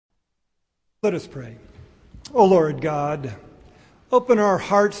Let us pray. O Lord God, open our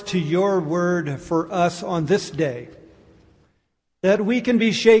hearts to your word for us on this day, that we can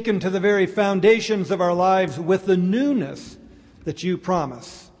be shaken to the very foundations of our lives with the newness that you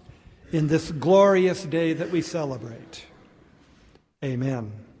promise in this glorious day that we celebrate.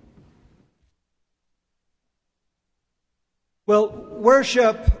 Amen. Well,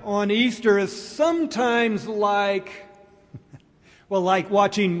 worship on Easter is sometimes like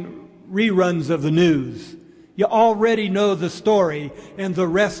watching reruns of the news. You already know the story and the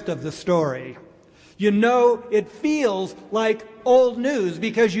rest of the story. You know it feels like old news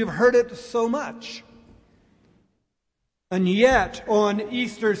because you've heard it so much. And yet, on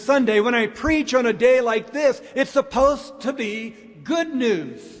Easter Sunday, when I preach on a day like this, it's supposed to be good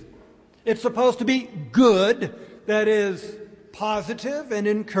news. It's supposed to be good, that is, positive and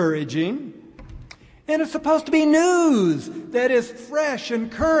encouraging. And it's supposed to be news that is fresh and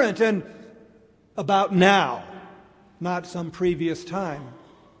current and about now, not some previous time.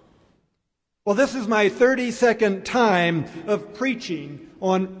 Well, this is my 32nd time of preaching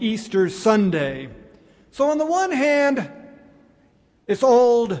on Easter Sunday. So on the one hand, it's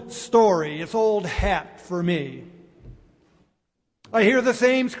old story, it's old hat for me. I hear the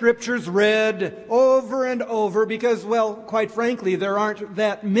same scriptures read over and over because, well, quite frankly, there aren't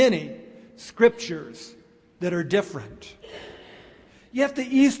that many scriptures that are different. Yet the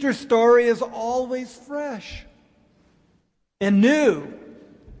Easter story is always fresh and new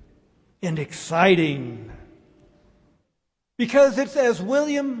and exciting. Because it's as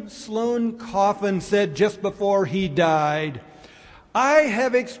William Sloane Coffin said just before he died, I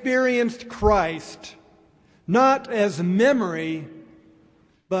have experienced Christ not as memory,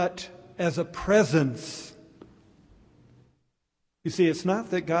 but as a presence. You see, it's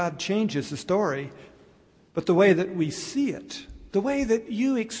not that God changes the story, but the way that we see it, the way that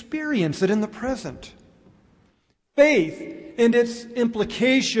you experience it in the present. Faith and its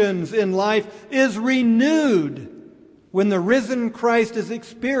implications in life is renewed when the risen Christ is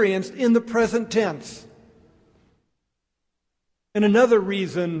experienced in the present tense. And another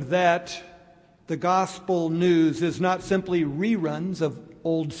reason that the gospel news is not simply reruns of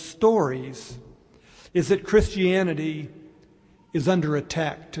old stories is that Christianity is under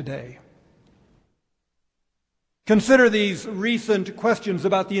attack today. Consider these recent questions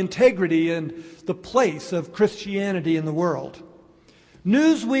about the integrity and the place of Christianity in the world.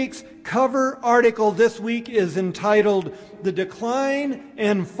 Newsweek's cover article this week is entitled, "The Decline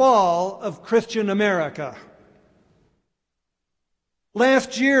and Fall of Christian America."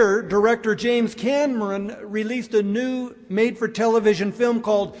 Last year, director James Cameron released a new made-for-television film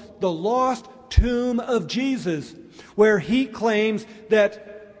called The Lost Tomb of Jesus, where he claims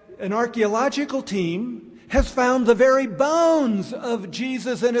that an archaeological team has found the very bones of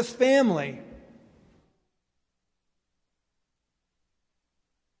Jesus and his family.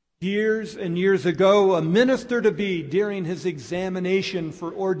 Years and years ago, a minister-to-be, during his examination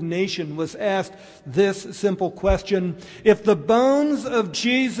for ordination, was asked this simple question: if the bones of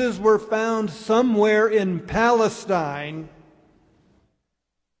Jesus were found somewhere in Palestine,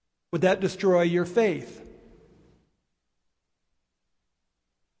 would that destroy your faith?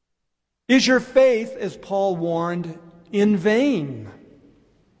 Is your faith, as Paul warned, in vain?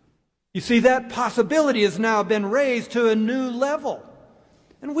 You see, that possibility has now been raised to a new level.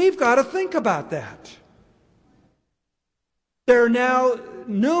 And we've got to think about that. There are now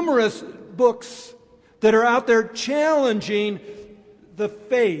numerous books that are out there challenging the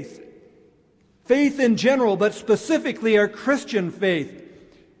faith. Faith in general, but specifically our Christian faith.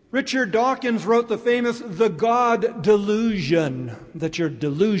 Richard Dawkins wrote the famous The God Delusion, that you're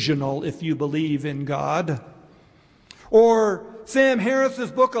delusional if you believe in God. Or Sam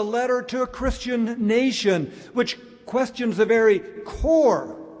Harris's book, A Letter to a Christian Nation, which questions the very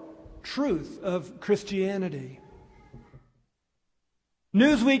core truth of Christianity.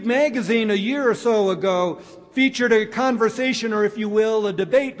 Newsweek magazine a year or so ago featured a conversation, or if you will, a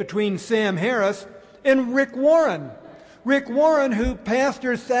debate between Sam Harris and Rick Warren. Rick Warren, who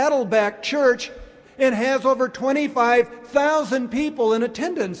pastors Saddleback Church and has over 25,000 people in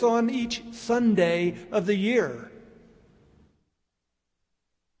attendance on each Sunday of the year.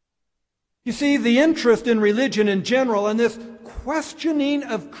 You see, the interest in religion in general and this questioning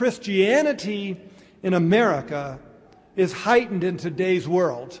of Christianity in America is heightened in today's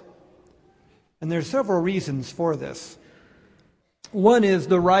world. And there are several reasons for this. One is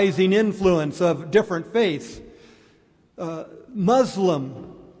the rising influence of different faiths.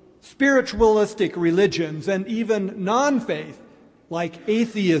 Muslim, spiritualistic religions, and even non-faith, like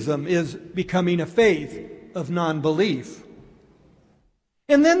atheism, is becoming a faith of non-belief.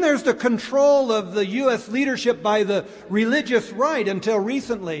 And then there's the control of the U.S. leadership by the religious right until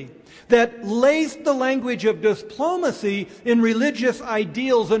recently that laced the language of diplomacy in religious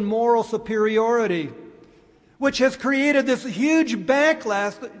ideals and moral superiority, which has created this huge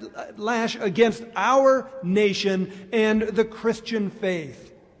backlash against our nation and the Christian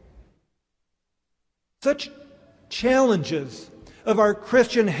faith. Such challenges of our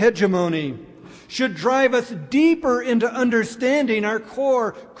Christian hegemony should drive us deeper into understanding our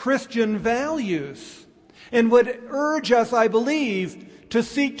core Christian values and would urge us, I believe, to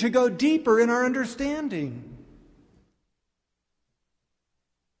seek to go deeper in our understanding.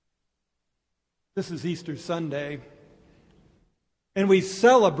 This is Easter Sunday, and we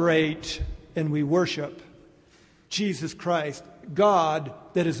celebrate and we worship Jesus Christ, God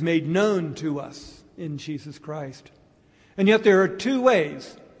that is made known to us in Jesus Christ. And yet there are two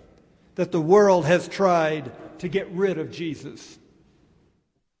ways that the world has tried to get rid of Jesus.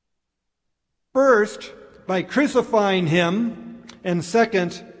 First, by crucifying him, and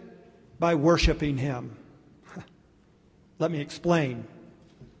second, by worshiping him. Let me explain.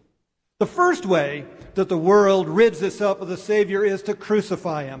 The first way that the world rids itself of the Savior is to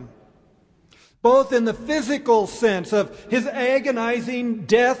crucify him, both in the physical sense of his agonizing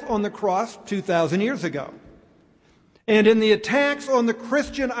death on the cross 2,000 years ago, and in the attacks on the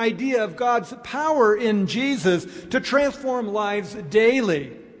Christian idea of God's power in Jesus to transform lives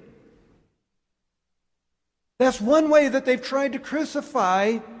daily. That's one way that they've tried to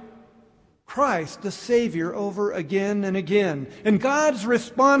crucify Christ, the Savior, over again and again. And God's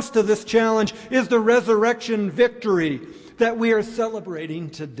response to this challenge is the resurrection victory that we are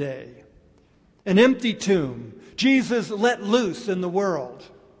celebrating today. An empty tomb, Jesus let loose in the world.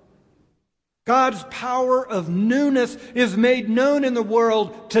 God's power of newness is made known in the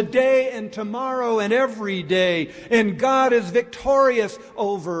world today and tomorrow and every day. And God is victorious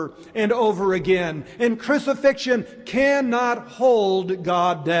over and over again. And crucifixion cannot hold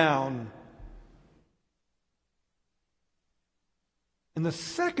God down. And the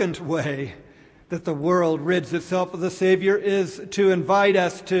second way that the world rids itself of the Savior is to invite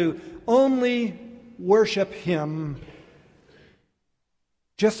us to only worship him.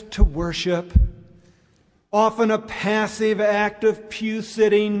 Just to worship, often a passive act of pew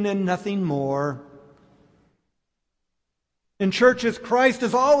sitting and nothing more. In churches, Christ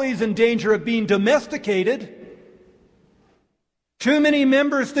is always in danger of being domesticated. Too many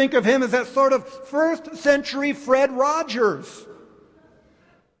members think of him as that sort of first century Fred Rogers.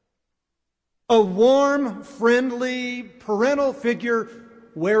 A warm, friendly, parental figure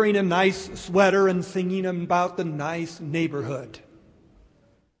wearing a nice sweater and singing about the nice neighborhood.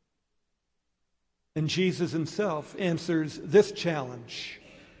 And Jesus himself answers this challenge.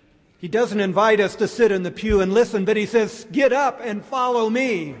 He doesn't invite us to sit in the pew and listen, but he says, "Get up and follow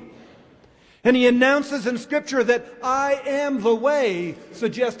me." And he announces in Scripture that I am the way,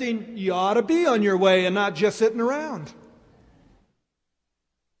 suggesting you ought to be on your way and not just sitting around.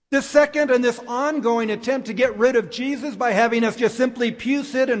 This second and this ongoing attempt to get rid of Jesus by having us just simply pew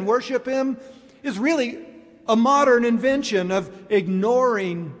sit and worship him is really a modern invention of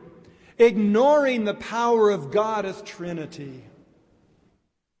ignoring the power of God as Trinity.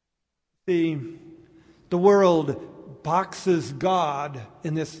 See, the world boxes God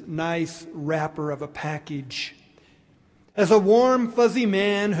in this nice wrapper of a package as a warm, fuzzy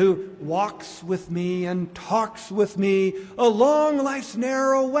man who walks with me and talks with me along life's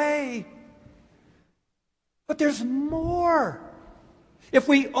narrow way. But there's more. If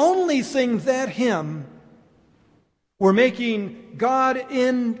we only sing that hymn, we're making God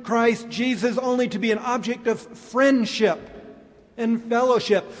in Christ Jesus only to be an object of friendship and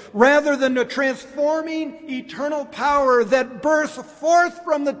fellowship, rather than the transforming eternal power that bursts forth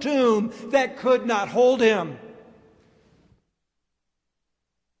from the tomb that could not hold him.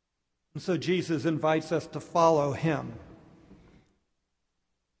 And so Jesus invites us to follow him,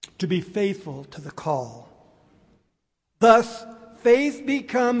 to be faithful to the call. Thus, faith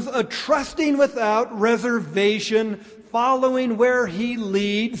becomes a trusting without reservation, following where he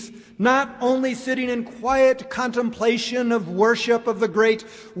leads, not only sitting in quiet contemplation of worship of the great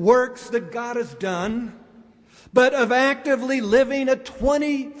works that God has done, but of actively living a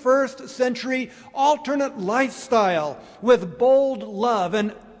 21st century alternate lifestyle with bold love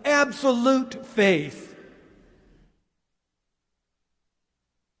and absolute faith.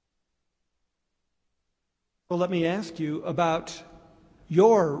 Well, let me ask you about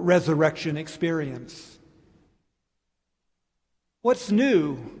your resurrection experience. What's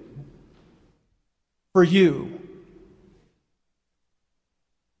new for you?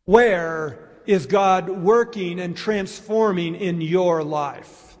 Where is God working and transforming in your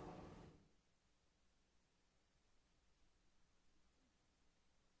life?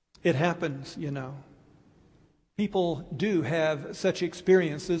 It happens, you know. People do have such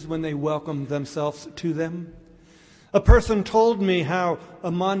experiences when they welcome themselves to them. A person told me how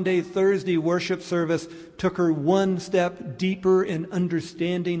a Maundy Thursday worship service took her one step deeper in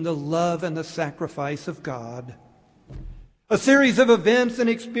understanding the love and the sacrifice of God. A series of events and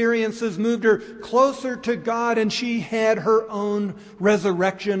experiences moved her closer to God, and she had her own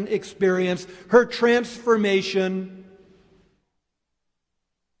resurrection experience, her transformation,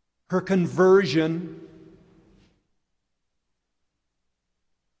 her conversion.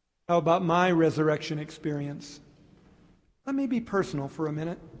 How about my resurrection experience? Let me be personal for a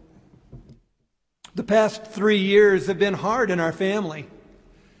minute. The past 3 years have been hard in our family.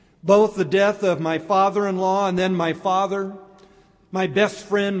 Both the death of my father-in-law and then my father, my best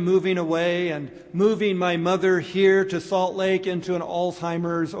friend moving away and moving my mother here to Salt Lake into an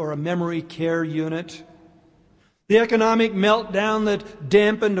Alzheimer's or a memory care unit. The economic meltdown that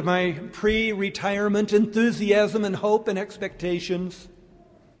dampened my pre-retirement enthusiasm and hope and expectations.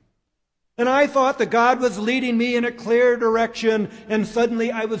 And I thought that God was leading me in a clear direction, and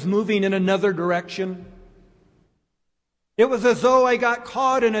suddenly I was moving in another direction. It was as though I got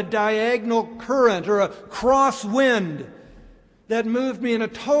caught in a diagonal current or a crosswind that moved me in a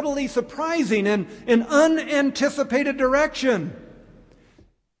totally surprising and unanticipated direction.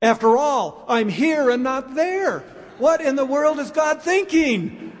 After all, I'm here and not there. What in the world is God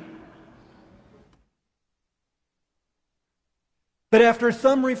thinking? But after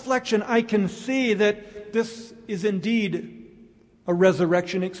some reflection, I can see that this is indeed a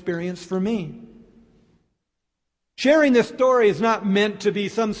resurrection experience for me. Sharing this story is not meant to be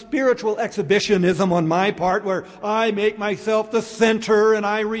some spiritual exhibitionism on my part where I make myself the center and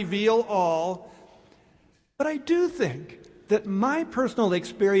I reveal all. But I do think that my personal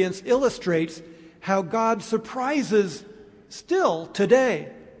experience illustrates how God surprises still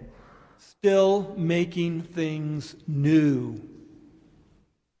today, still making things new.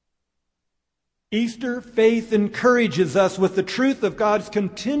 Easter faith encourages us with the truth of God's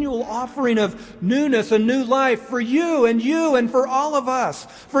continual offering of newness and new life for you and for all of us,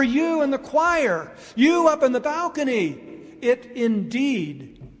 for you in the choir, you up in the balcony. It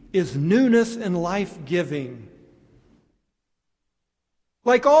indeed is newness and life-giving.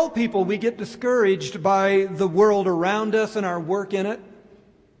 Like all people, we get discouraged by the world around us and our work in it.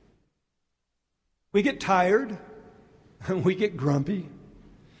 We get tired and we get grumpy.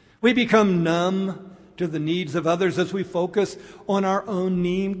 We become numb to the needs of others as we focus on our own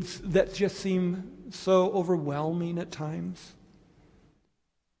needs that just seem so overwhelming at times.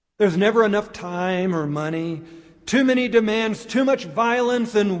 There's never enough time or money, too many demands, too much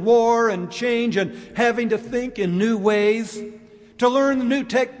violence and war and change and having to think in new ways, to learn new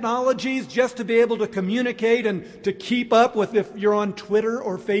technologies just to be able to communicate and to keep up with if you're on Twitter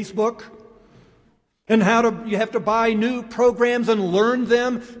or Facebook. And you have to buy new programs and learn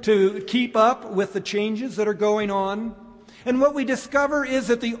them to keep up with the changes that are going on. And what we discover is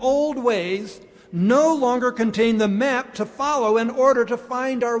that the old ways no longer contain the map to follow in order to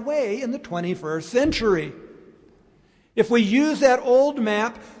find our way in the 21st century. If we use that old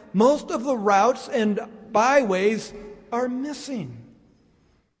map, most of the routes and byways are missing.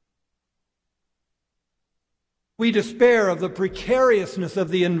 We despair of the precariousness of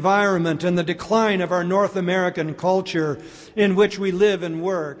the environment and the decline of our North American culture in which we live and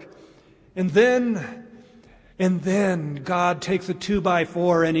work. And then God takes a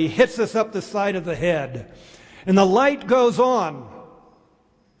 2x4 and He hits us up the side of the head. And the light goes on.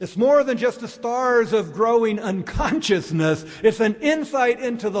 It's more than just the stars of growing unconsciousness. It's an insight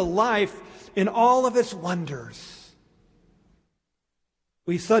into the life in all of its wonders.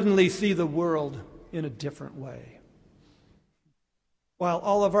 We suddenly see the world in a different way. While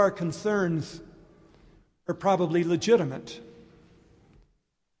all of our concerns are probably legitimate,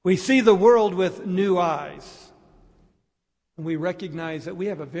 we see the world with new eyes, and we recognize that we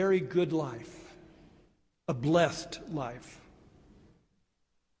have a very good life, a blessed life.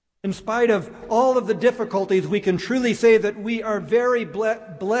 In spite of all of the difficulties, we can truly say that we are very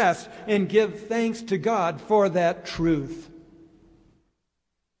blessed and give thanks to God for that truth.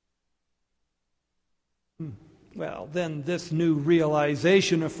 Well, then this new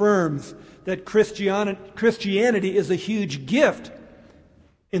realization affirms that Christianity is a huge gift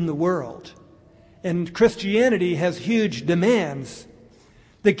in the world. And Christianity has huge demands.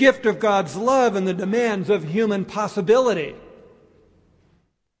 The gift of God's love and the demands of human possibility.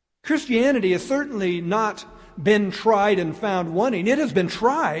 Christianity has certainly not been tried and found wanting. It has been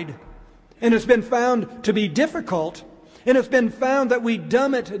tried. And it's been found to be difficult. And it's been found that we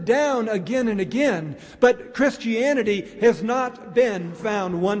dumb it down again and again. But Christianity has not been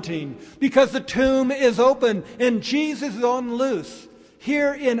found wanting, because the tomb is open and Jesus is on loose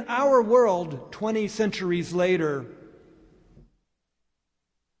here in our world 20 centuries later.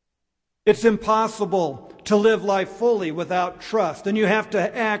 It's impossible to live life fully without trust, and you have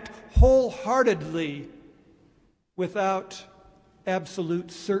to act wholeheartedly without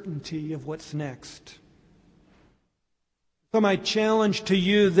absolute certainty of what's next. So my challenge to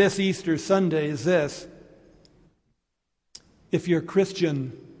you this Easter Sunday is this: if you're a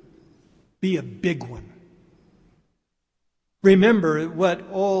Christian, be a big one. Remember what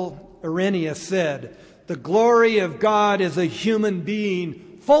old Irenaeus said: the glory of God is a human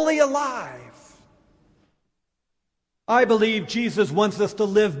being fully alive. I believe Jesus wants us to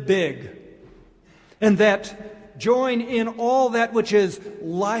live big, and that join in all that which is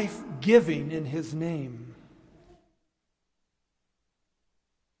life-giving in His name.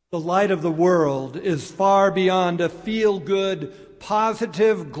 The light of the world is far beyond a feel-good,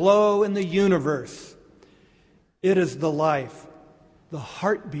 positive glow in the universe. It is the life, the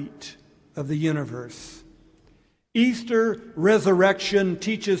heartbeat of the universe. Easter resurrection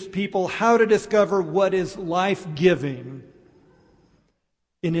teaches people how to discover what is life-giving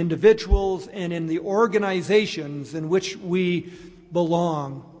in individuals and in the organizations in which we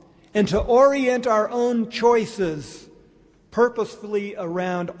belong, and to orient our own choices purposefully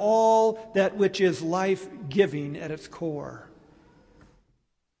around all that which is life-giving at its core.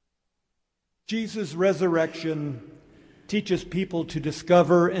 Jesus' resurrection teaches people to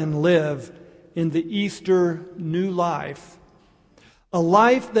discover and live in the Easter new life, a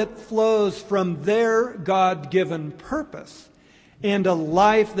life that flows from their God-given purpose, and a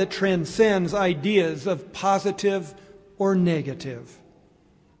life that transcends ideas of positive or negative.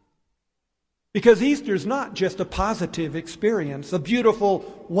 Because Easter is not just a positive experience, a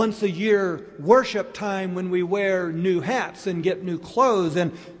beautiful once-a-year worship time when we wear new hats and get new clothes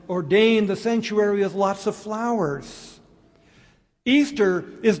and ordain the sanctuary with lots of flowers. Easter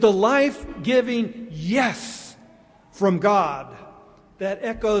is the life-giving yes from God that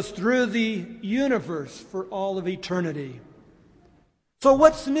echoes through the universe for all of eternity. So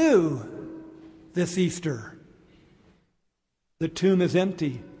what's new this Easter? The tomb is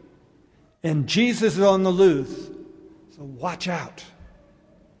empty, and Jesus is on the loose. So watch out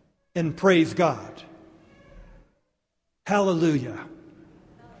and praise God. Hallelujah.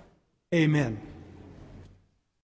 Amen.